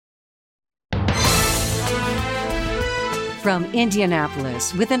From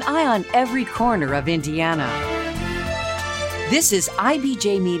Indianapolis, with an eye on every corner of Indiana, this is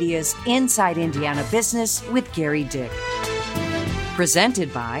IBJ Media's Inside Indiana Business with Gary Dick.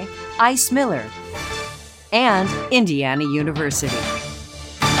 Presented by Ice Miller and Indiana University.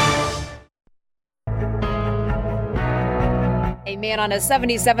 A man on a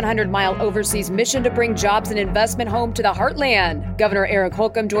 7,700-mile overseas mission to bring jobs and investment home to the Heartland. Governor Eric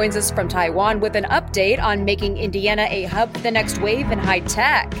Holcomb joins us from Taiwan with an update on making Indiana a hub for the next wave in high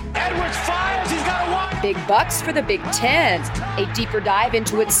tech. Edwards fires, he's got a wide. Big bucks for the Big Ten. A deeper dive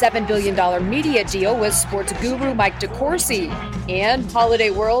into its $7 billion media deal with sports guru Mike DeCourcy. And Holiday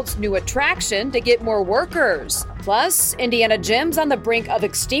World's new attraction to get more workers. Plus, Indiana gems on the brink of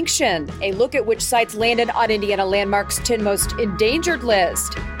extinction. A look at which sites landed on Indiana Landmark's 10 Most Endangered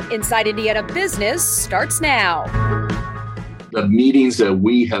List. Inside Indiana Business starts now. The meetings that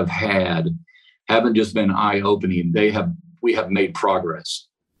we have had haven't just been eye-opening. We have made progress.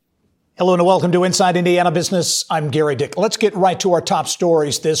 Hello and welcome to Inside Indiana Business. I'm Gary Dick. Let's get right to our top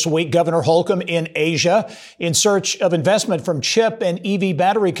stories this week. Governor Holcomb in Asia in search of investment from chip and EV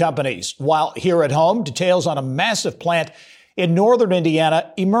battery companies. While here at home, details on a massive plant in northern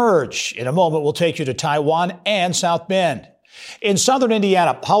Indiana emerge. In a moment, we'll take you to Taiwan and South Bend. In southern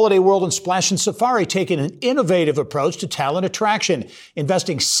Indiana, Holiday World and Splash and Safari taking an innovative approach to talent attraction,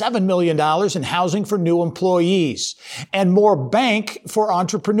 investing $7 million in housing for new employees and more bank for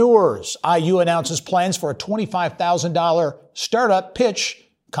entrepreneurs. IU announces plans for a $25,000 startup pitch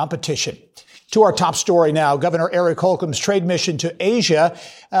competition. To our top story now, Governor Eric Holcomb's trade mission to Asia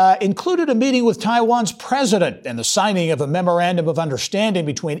included a meeting with Taiwan's president and the signing of a memorandum of understanding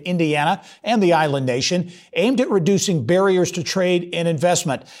between Indiana and the island nation aimed at reducing barriers to trade and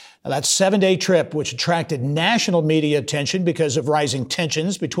investment. Now, that 7-day trip, which attracted national media attention because of rising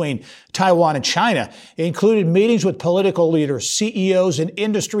tensions between Taiwan and China, included meetings with political leaders, CEOs, and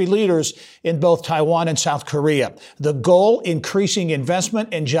industry leaders in both Taiwan and South Korea. The goal, increasing investment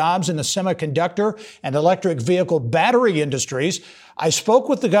and jobs in the semiconductor and electric vehicle battery industries. I spoke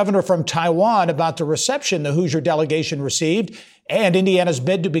with the governor from Taiwan about the reception the Hoosier delegation received and Indiana's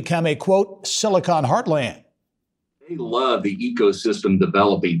bid to become a, quote, Silicon Heartland. They love the ecosystem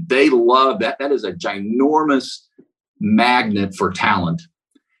developing. They love that. That is a ginormous magnet for talent.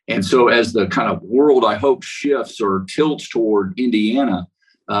 And so as the kind of world, I hope, shifts or tilts toward Indiana,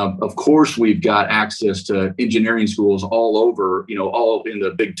 of course, we've got access to engineering schools all over, all in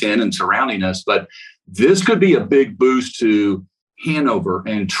the Big Ten and surrounding us. But this could be a big boost to Hanover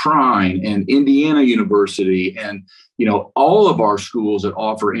and Trine and Indiana University and, all of our schools that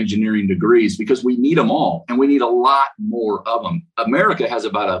offer engineering degrees, because we need them all and we need a lot more of them. America has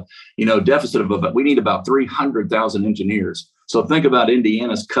about a, deficit of we need about 300,000 engineers. So think about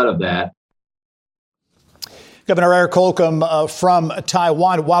Indiana's cut of that. Governor Eric Holcomb from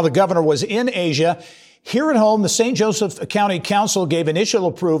Taiwan. While the governor was in Asia, here at home, the St. Joseph County Council gave initial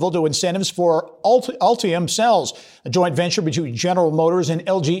approval to incentives for Ultium Cells, a joint venture between General Motors and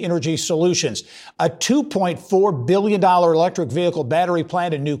LG Energy Solutions, a $2.4 billion electric vehicle battery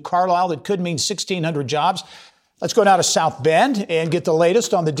plant in New Carlisle that could mean 1,600 jobs. Let's go now to South Bend and get the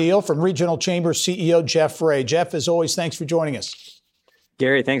latest on the deal from Regional Chamber CEO Jeff Ray. Jeff, as always, thanks for joining us.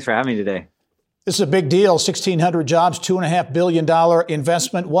 Gary, thanks for having me today. This is a big deal. 1,600 jobs, $2.5 billion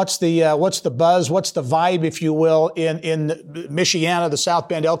investment. What's the buzz? What's the vibe, if you will, in Michiana, the South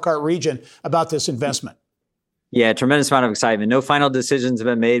Bend, Elkhart region about this investment? Yeah, tremendous amount of excitement. No final decisions have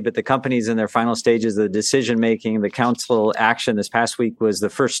been made, but the company's in their final stages of the decision making. The council action this past week was the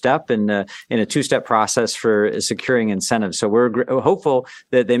first step in a two-step process for securing incentives. So we're hopeful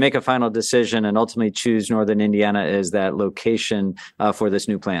that they make a final decision and ultimately choose Northern Indiana as that location for this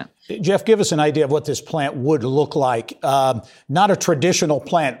new plant. Jeff, give us an idea of what this plant would look like. Not a traditional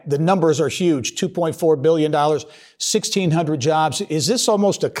plant. The numbers are huge. $2.4 billion, 1,600 jobs. Is this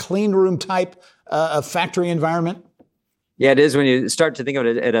almost a clean room type of factory environment? Yeah, it is. When you start to think of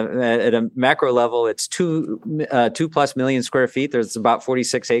it at a macro level, it's 2+ million square feet. There's about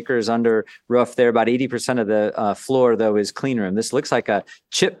 46 acres under roof there. About 80% of the floor, though, is clean room. This looks like a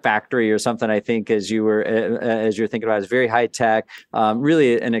chip factory or something, I think, as you're thinking about it. It's very high tech,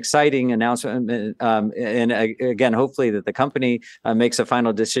 really an exciting announcement. And again, hopefully that the company makes a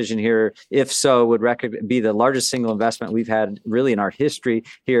final decision here. If so, would be the largest single investment we've had really in our history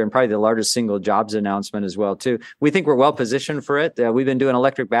here, and probably the largest single jobs announcement as well, too. We think we're well positioned for it. We've been doing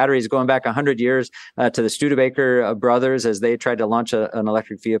electric batteries going back 100 years to the Studebaker brothers as they tried to launch an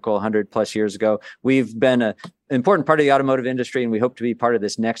electric vehicle 100 plus years ago. We've been important part of the automotive industry, and we hope to be part of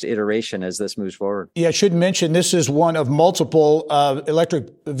this next iteration as this moves forward. Yeah, I should mention this is one of multiple electric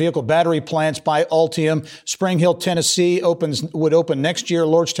vehicle battery plants by Ultium. Spring Hill, Tennessee would open next year.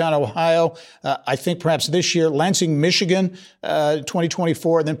 Lordstown, Ohio, I think perhaps this year. Lansing, Michigan,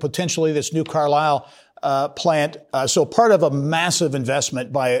 2024, and then potentially this new Carlisle plant. So part of a massive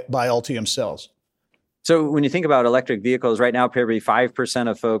investment by Ultium Cells. So when you think about electric vehicles right now, probably 5%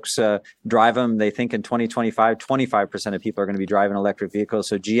 of folks drive them. They think in 2025, 25% of people are going to be driving electric vehicles.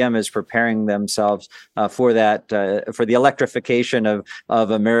 So GM is preparing themselves for that, for the electrification of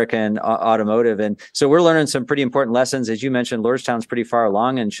American automotive. And so we're learning some pretty important lessons. As you mentioned, Lordstown's pretty far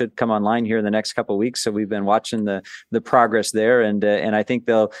along and should come online here in the next couple of weeks. So we've been watching the progress there. And I think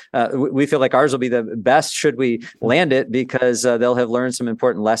we feel like ours will be the best should we land it, because they'll have learned some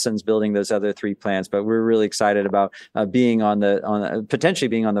important lessons building those other three plants. But we're really excited about being potentially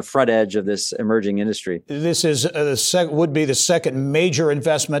being on the front edge of this emerging industry. This is would be the second major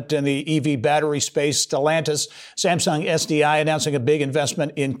investment in the EV battery space. Stellantis, Samsung SDI announcing a big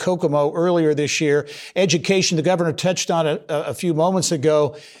investment in Kokomo earlier this year. Education, the governor touched on it a few moments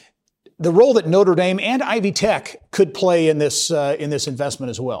ago. The role that Notre Dame and Ivy Tech could play in this investment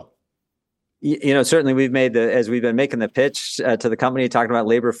as well. Certainly we've made as we've been making the pitch to the company, talking about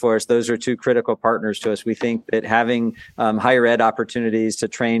labor force, those are two critical partners to us. We think that having higher ed opportunities to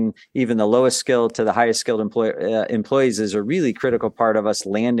train even the lowest skilled to the highest skilled employees is a really critical part of us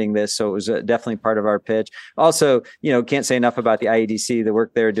landing this. So it was definitely part of our pitch. Also, can't say enough about the IEDC, the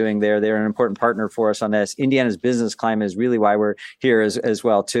work they're doing there. They're an important partner for us on this. Indiana's business climate is really why we're here as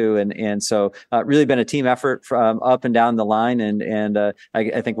well, too. And so really been a team effort from up and down the line. And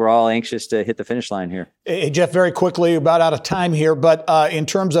I think we're all anxious to hit the finish line here. Hey, Jeff, very quickly, about out of time here, but in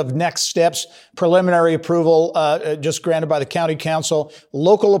terms of next steps, preliminary approval just granted by the county council,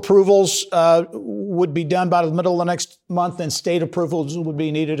 local approvals would be done by the middle of the next month, and state approvals would be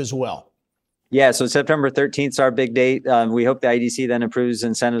needed as well. Yeah, so September 13th is our big date. We hope the IDC then approves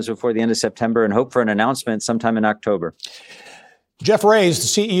incentives before the end of September and hope for an announcement sometime in October. Jeff Reyes,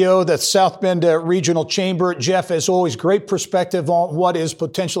 the CEO of the South Bend Regional Chamber. Jeff, as always, great perspective on what is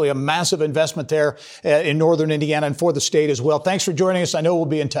potentially a massive investment there in northern Indiana and for the state as well. Thanks for joining us. I know we'll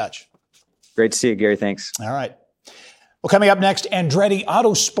be in touch. Great to see you, Gary. Thanks. All right. Well, coming up next, Andretti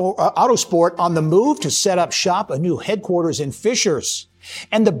Autosport on the move to set up shop, a new headquarters in Fishers.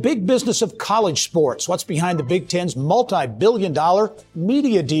 And the big business of college sports. What's behind the Big Ten's multi-billion-dollar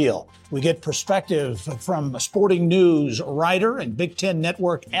media deal? We get perspective from Sporting News writer and Big Ten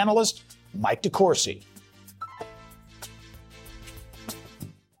Network analyst Mike DeCourcy.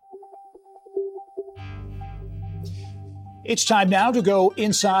 It's time now to go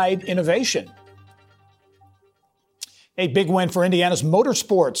inside innovation. A big win for Indiana's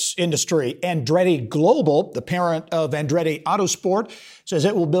motorsports industry. Andretti Global, the parent of Andretti Autosport, says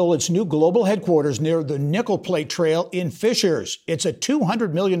it will build its new global headquarters near the Nickel Plate Trail in Fishers. It's a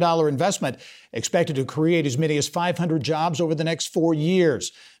 $200 million investment expected to create as many as 500 jobs over the next 4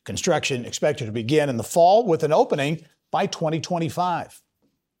 years. Construction expected to begin in the fall with an opening by 2025.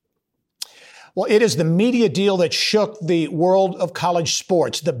 Well, it is the media deal that shook the world of college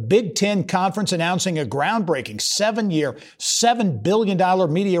sports. The Big Ten Conference announcing a groundbreaking 7-year, $7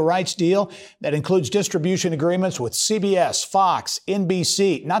 billion media rights deal that includes distribution agreements with CBS, Fox,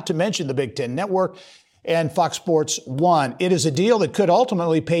 NBC, not to mention the Big Ten Network and Fox Sports 1. It is a deal that could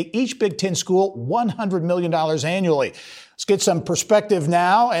ultimately pay each Big Ten school $100 million annually. Let's get some perspective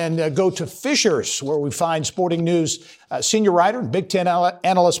now and go to Fishers, where we find Sporting News senior writer and Big Ten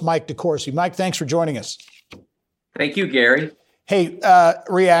analyst Mike DeCourcy. Mike, thanks for joining us. Thank you, Gary. Hey,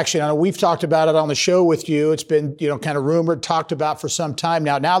 reaction. I know we've talked about it on the show with you. It's been, kind of rumored, talked about for some time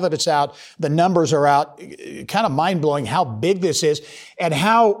now. Now that it's out, the numbers are out, kind of mind-blowing how big this is and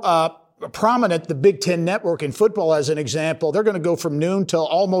how prominent the Big Ten Network in football, as an example. They're going to go from noon till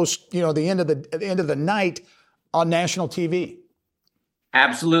almost, the end of the night on national TV.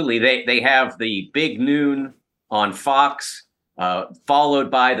 Absolutely. They have the big noon on Fox,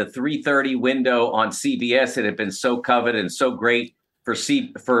 followed by the 3:30 window on CBS that had been so coveted and so great for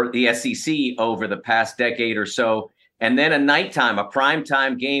the SEC over the past decade or so. And then a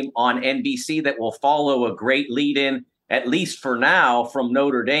primetime game on NBC that will follow a great lead-in, at least for now, from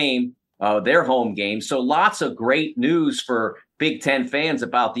Notre Dame, their home game. So lots of great news for Big Ten fans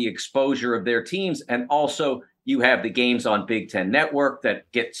about the exposure of their teams. And also, you have the games on Big Ten Network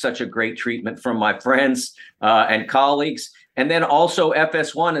that get such a great treatment from my friends and colleagues. And then also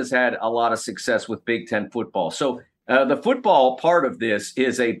FS1 has had a lot of success with Big Ten football. So the football part of this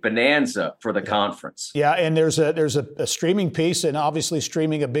is a bonanza for the conference. Yeah, and there's a streaming piece, and obviously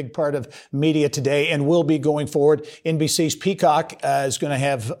streaming a big part of media today and will be going forward. NBC's Peacock is going to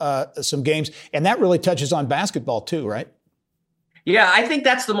have some games, and that really touches on basketball too, right? Yeah, I think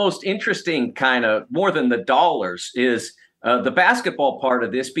that's the most interesting kind of, more than the dollars, is the basketball part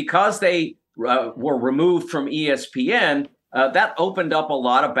of this, because they were removed from ESPN. That opened up a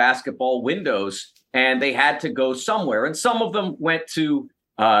lot of basketball windows, and they had to go somewhere. And some of them went to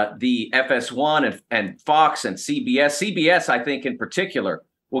the FS1 and Fox and CBS. CBS, I think in particular,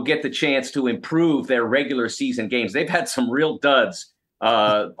 will get the chance to improve their regular season games. They've had some real duds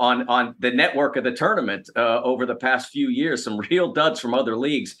on the network of the tournament over the past few years, some real duds from other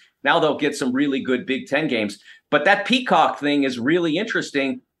leagues. Now they'll get some really good Big Ten games. But that Peacock thing is really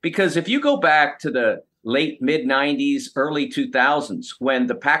interesting, because if you go back to the late mid-90s, early 2000s, when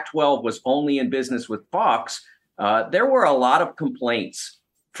the Pac-12 was only in business with Fox, there were a lot of complaints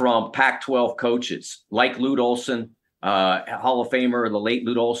from Pac-12 coaches like Lute Olson, Hall of Famer, the late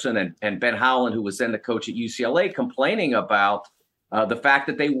Lute Olson, and Ben Howland, who was then the coach at UCLA, complaining about the fact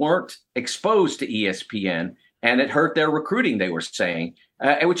that they weren't exposed to ESPN, and it hurt their recruiting, they were saying,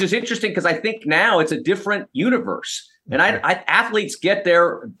 which is interesting because I think now it's a different universe. And athletes get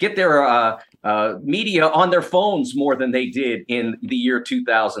their media on their phones more than they did in the year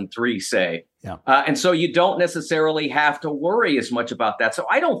 2003, say. Yeah. And so you don't necessarily have to worry as much about that. So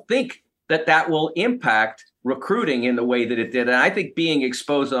I don't think that will impact recruiting in the way that it did. And I think being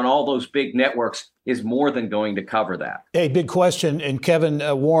exposed on all those big networks is more than going to cover that. Hey, big question. And Kevin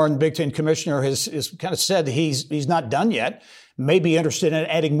Warren, Big Ten commissioner, has kind of said that he's not done yet. May be interested in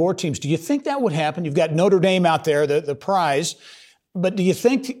adding more teams. Do you think that would happen? You've got Notre Dame out there, the prize. But do you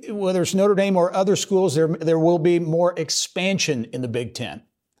think, whether it's Notre Dame or other schools, there will be more expansion in the Big Ten?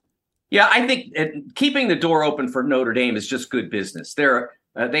 Yeah, I think keeping the door open for Notre Dame is just good business.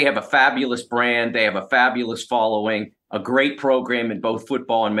 They have a fabulous brand. They have a fabulous following, a great program in both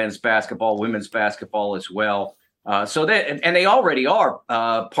football and men's basketball, women's basketball as well. They already are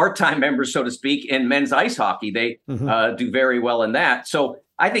part-time members, so to speak, in men's ice hockey. They do very well in that. So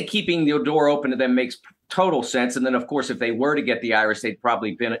I think keeping the door open to them makes total sense. And then, of course, if they were to get the Irish, they'd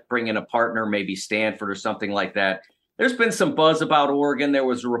probably bring in a partner, maybe Stanford or something like that. There's been some buzz about Oregon. There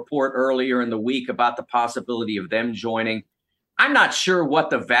was a report earlier in the week about the possibility of them joining. I'm not sure what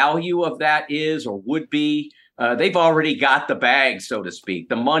the value of that is or would be. They've already got the bag, so to speak.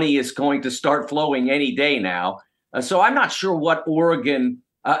 The money is going to start flowing any day now. So I'm not sure what Oregon,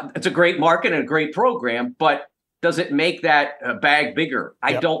 it's a great market and a great program, but does it make that bag bigger?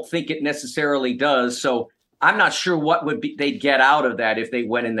 I don't think it necessarily does. So I'm not sure what they'd get out of that if they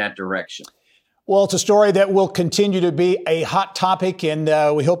went in that direction. Well, it's a story that will continue to be a hot topic, and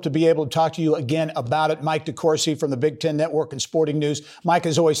we hope to be able to talk to you again about it. Mike DeCourcy from the Big Ten Network and Sporting News. Mike,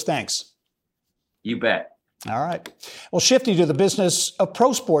 as always, thanks. You bet. All right. Well, shifting to the business of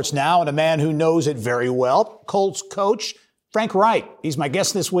pro sports now, and a man who knows it very well, Colts coach Frank Reich. He's my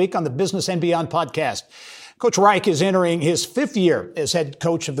guest this week on the Business and Beyond podcast. Coach Reich is entering his fifth year as head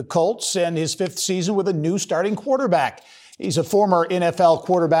coach of the Colts and his fifth season with a new starting quarterback. He's a former NFL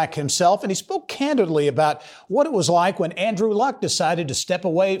quarterback himself, and he spoke candidly about what it was like when Andrew Luck decided to step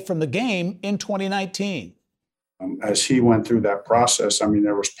away from the game in 2019. As he went through that process, I mean,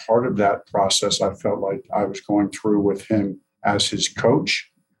 there was part of that process I felt like I was going through with him as his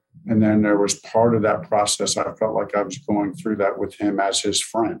coach. And then there was part of that process I felt like I was going through that with him as his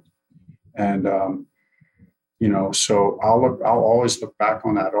friend. And, so I'll always look back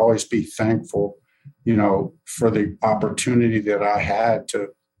on that, always be thankful, for the opportunity that I had to,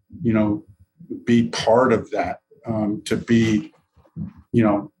 be part of that, to be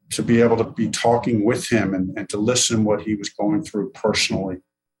able to be talking with him and to listen what he was going through personally.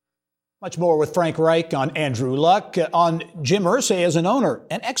 Much more with Frank Reich on Andrew Luck, on Jim Irsay as an owner,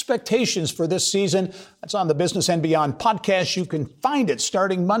 and expectations for this season. That's on the Business and Beyond podcast. You can find it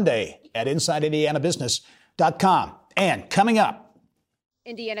starting Monday at InsideIndianaBusiness.com. And coming up,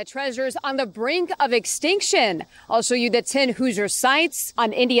 Indiana treasures on the brink of extinction. I'll show you the 10 Hoosier sites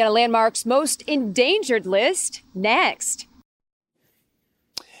on Indiana Landmark's Most Endangered List next.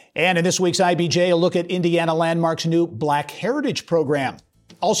 And in this week's IBJ, a look at Indiana Landmark's new Black Heritage program.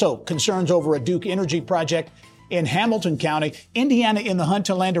 Also, concerns over a Duke Energy project in Hamilton County, Indiana in the hunt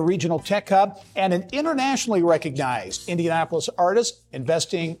to land a regional tech hub, and an internationally recognized Indianapolis artist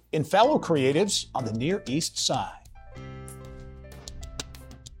investing in fellow creatives on the Near East Side.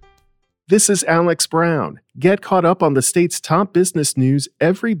 This is Alex Brown. Get caught up on the state's top business news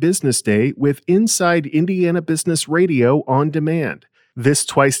every business day with Inside Indiana Business Radio on demand. This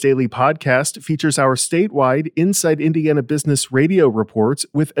twice-daily podcast features our statewide Inside Indiana Business radio reports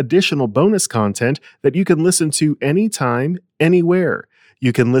with additional bonus content that you can listen to anytime, anywhere.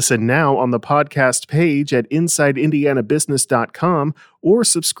 You can listen now on the podcast page at InsideIndianaBusiness.com or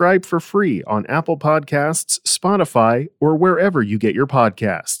subscribe for free on Apple Podcasts, Spotify, or wherever you get your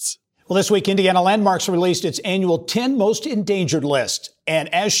podcasts. Well, this week, Indiana Landmarks released its annual 10 Most Endangered List. And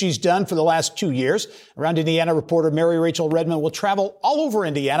as she's done for the last 2 years, Around Indiana reporter Mary Rachel Redmond will travel all over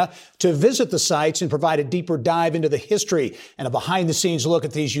Indiana to visit the sites and provide a deeper dive into the history and a behind-the-scenes look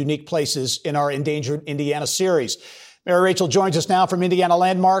at these unique places in our Endangered Indiana series. Mary Rachel joins us now from Indiana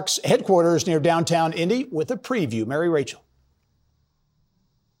Landmarks headquarters near downtown Indy with a preview. Mary Rachel.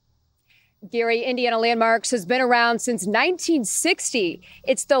 Gary, Indiana Landmarks has been around since 1960.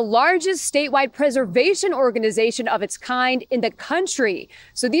 It's the largest statewide preservation organization of its kind in the country.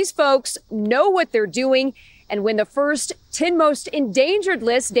 So these folks know what they're doing. And when the first 10 Most Endangered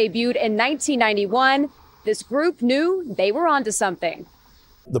List debuted in 1991, this group knew they were onto something.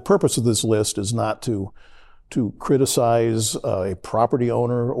 The purpose of this list is not to criticize a property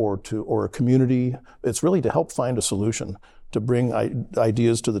owner or a community. It's really to help find a solution, to bring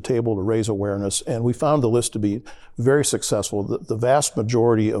ideas to the table, to raise awareness. And we found the list to be very successful. The vast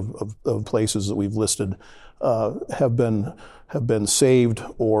majority of places that we've listed have been saved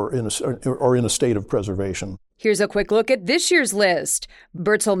or in a state of preservation. Here's a quick look at this year's list.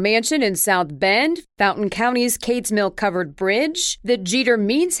 Bertzel Mansion in South Bend, Fountain County's Cates Mill Covered Bridge, the Jeter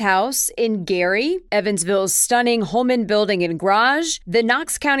Means House in Gary, Evansville's stunning Holman Building and Garage, the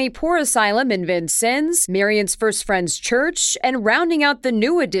Knox County Poor Asylum in Vincennes, Marion's First Friends Church, and rounding out the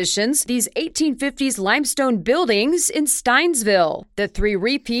new additions, these 1850s limestone buildings in Steinsville. The 3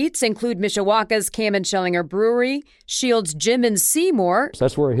 repeats include Mishawaka's Cam and Schellinger Brewery, Shields Gym in Seymour. So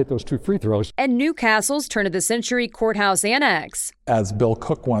that's where I hit those 2 free throws. And Newcastle's turn-of-the-century courthouse annex. As Bill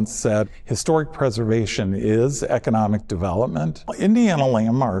Cook once said, historic preservation is economic development. Indiana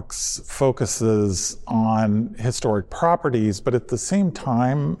Landmarks focuses on historic properties, but at the same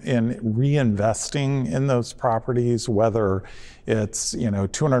time in reinvesting in those properties, whether it's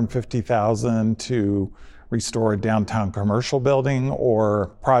 $250,000 to restore a downtown commercial building or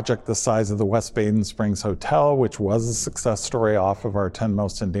project the size of the West Baden Springs Hotel, which was a success story off of our 10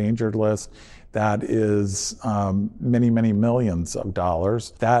 Most Endangered List. That is many, many millions of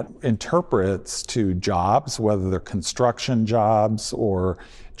dollars. That interprets to jobs, whether they're construction jobs or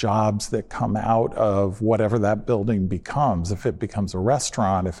jobs that come out of whatever that building becomes. If it becomes a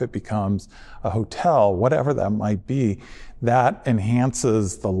restaurant, if it becomes a hotel, whatever that might be, that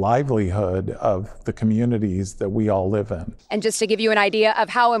enhances the livelihood of the communities that we all live in. And just to give you an idea of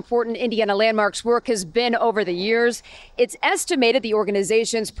how important Indiana Landmarks work has been over the years, it's estimated the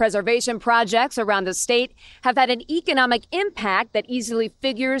organization's preservation projects around the state have had an economic impact that easily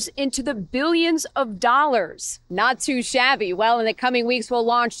figures into the billions of dollars. Not too shabby. Well, in the coming weeks, we'll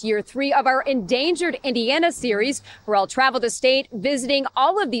launch year 3 of our Endangered Indiana series, where I'll travel the state visiting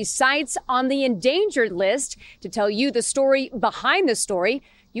all of these sites on the endangered list to tell you the story behind the story.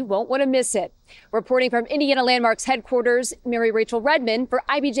 You won't want to miss it. Reporting from Indiana Landmarks headquarters, Mary Rachel Redmond for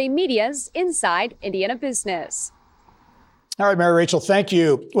IBJ Media's Inside Indiana Business. All right, Mary Rachel, thank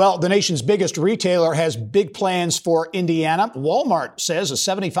you. Well, the nation's biggest retailer has big plans for Indiana. Walmart says a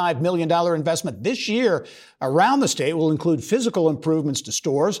 $75 million investment this year around the state will include physical improvements to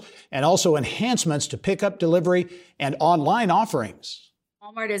stores and also enhancements to pickup, delivery, and online offerings.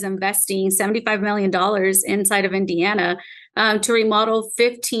 Walmart is investing $75 million inside of Indiana to remodel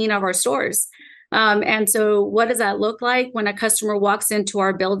 15 of our stores. And so what does that look like? When a customer walks into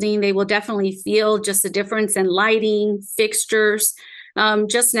our building, they will definitely feel just the difference in lighting, fixtures,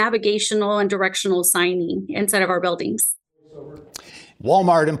 just navigational and directional signing inside of our buildings.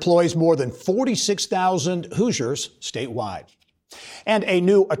 Walmart employs more than 46,000 Hoosiers statewide. And a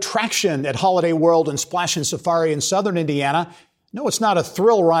new attraction at Holiday World and Splash and Safari in southern Indiana. No, it's not a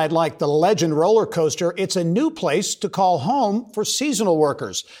thrill ride like the Legend roller coaster. It's a new place to call home for seasonal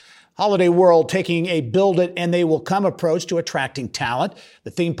workers. Holiday World taking a build it and they will come approach to attracting talent.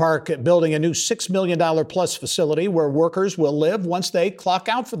 The theme park building a new $6 million plus facility where workers will live once they clock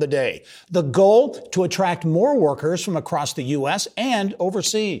out for the day. The goal, to attract more workers from across the U.S. and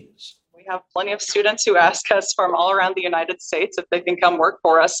overseas. We have plenty of students who ask us from all around the United States if they can come work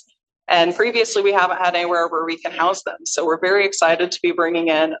for us. And previously, we haven't had anywhere where we can house them. So we're very excited to be bringing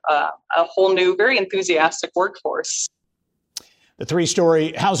in a whole new, very enthusiastic workforce. The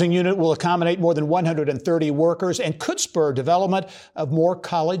 3-story housing unit will accommodate more than 130 workers and could spur development of more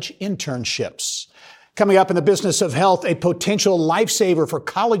college internships. Coming up in the business of health, a potential lifesaver for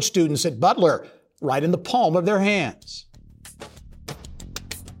college students at Butler, right in the palm of their hands.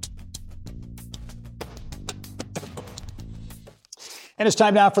 And it's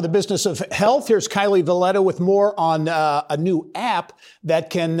time now for the business of health. Here's Kylie Valletta with more on a new app that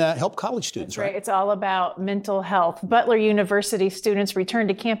can help college students. That's right. It's all about mental health. Butler University students returned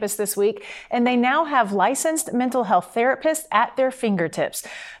to campus this week, and they now have licensed mental health therapists at their fingertips.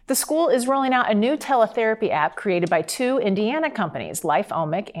 The school is rolling out a new teletherapy app created by two Indiana companies,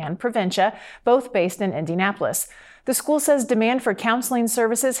 LifeOmic and Preventia, both based in Indianapolis. The school says demand for counseling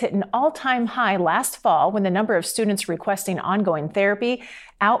services hit an all-time high last fall when the number of students requesting ongoing therapy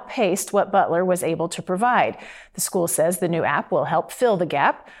outpaced what Butler was able to provide. The school says the new app will help fill the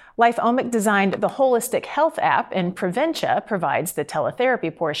gap. LifeOmic designed the Holistic Health app, and Preventia provides the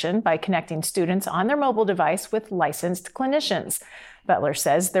teletherapy portion by connecting students on their mobile device with licensed clinicians. Butler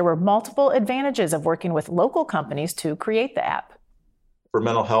says there were multiple advantages of working with local companies to create the app. For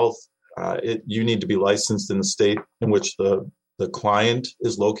mental health, you need to be licensed in the state in which the client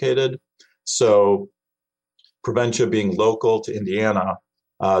is located. So Preventia being local to Indiana,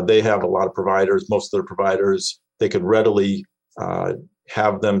 they have a lot of providers. Most of their providers, they could readily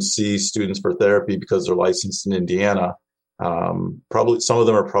have them see students for therapy because they're licensed in Indiana. Probably some of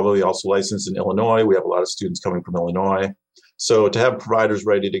them are probably also licensed in Illinois. We have a lot of students coming from Illinois. So to have providers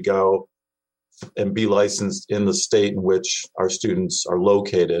ready to go and be licensed in the state in which our students are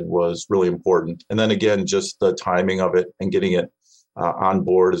located was really important. And then again, just the timing of it and getting it on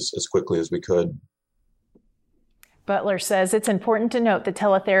board as quickly as we could. Butler says it's important to note the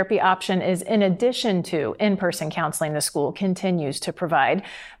teletherapy option is in addition to in-person counseling the school continues to provide.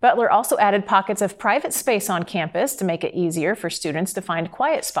 Butler also added pockets of private space on campus to make it easier for students to find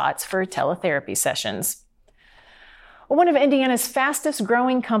quiet spots for teletherapy sessions. One of Indiana's fastest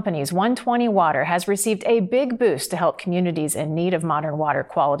growing companies, 120 Water, has received a big boost to help communities in need of modern water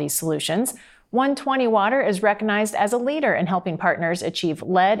quality solutions. 120 Water is recognized as a leader in helping partners achieve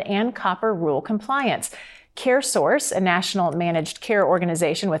lead and copper rule compliance. CareSource, a national managed care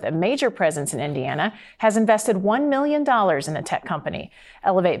organization with a major presence in Indiana, has invested $1 million in the tech company.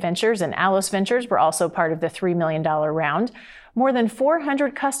 Elevate Ventures and Alos Ventures were also part of the $3 million round. More than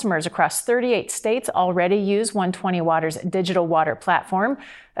 400 customers across 38 states already use 120 Water's digital water platform.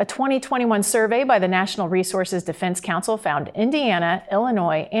 A 2021 survey by the National Resources Defense Council found Indiana,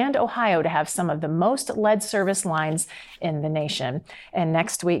 Illinois, and Ohio to have some of the most lead service lines in the nation. And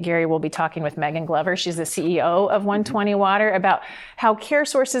next week, Gary will be talking with Megan Glover. She's the CEO of 120 Water about how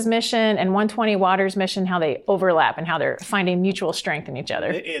CareSource's mission and 120 Water's mission, how they overlap and how they're finding mutual strength in each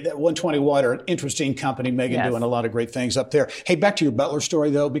other. 120 Water, an interesting company, Megan, yes, doing a lot of great things up there. Hey, back to your Butler story,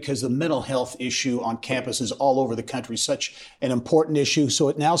 though, because the mental health issue on campuses all over the country is such an important issue. So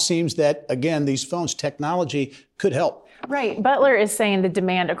it now seems that, again, these phones, technology could help. Right. Butler is saying the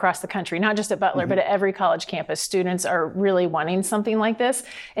demand across the country, not just at Butler, but at every college campus, students are really wanting something like this.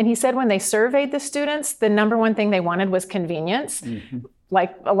 And he said when they surveyed the students, the number one thing they wanted was convenience.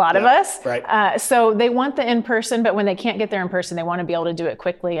 Like a lot of us. Right. So they want the in-person, but when they can't get there in person, they want to be able to do it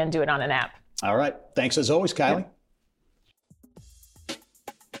quickly and do it on an app. All right. Thanks as always, Kylie.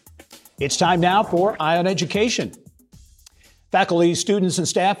 It's time now for Eye on Education. Faculty, students, and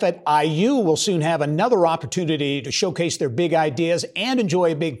staff at IU will soon have another opportunity to showcase their big ideas and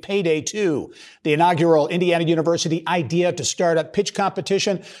enjoy a big payday, too. The inaugural Indiana University Idea to Startup Pitch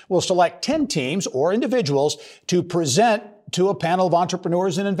Competition will select 10 teams or individuals to present to a panel of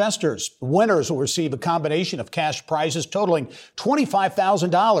entrepreneurs and investors. Winners will receive a combination of cash prizes totaling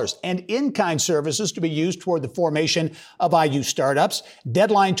 $25,000 and in-kind services to be used toward the formation of IU startups.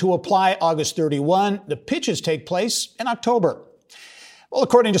 Deadline to apply August 31. The pitches take place in October. Well,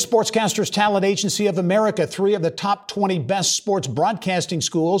 according to Sportscasters Talent Agency of America, 3 of the top 20 best sports broadcasting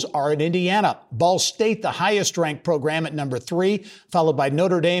schools are in Indiana. Ball State, the highest ranked program, at number 3, followed by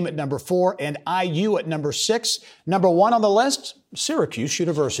Notre Dame at number 4 and IU at number 6. Number 1 on the list, Syracuse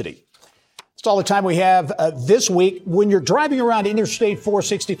University. That's all the time we have this week. When you're driving around Interstate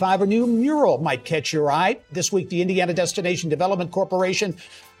 465, a new mural might catch your eye. This week, the Indiana Destination Development Corporation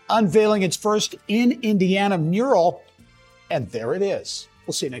unveiling its first in Indiana mural. And there it is.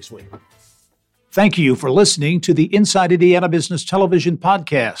 We'll see you next week. Thank you for listening to the Inside Indiana Business Television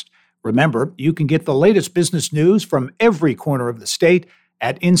podcast. Remember, you can get the latest business news from every corner of the state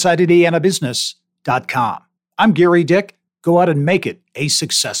at InsideIndianaBusiness.com. I'm Gary Dick. Go out and make it a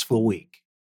successful week.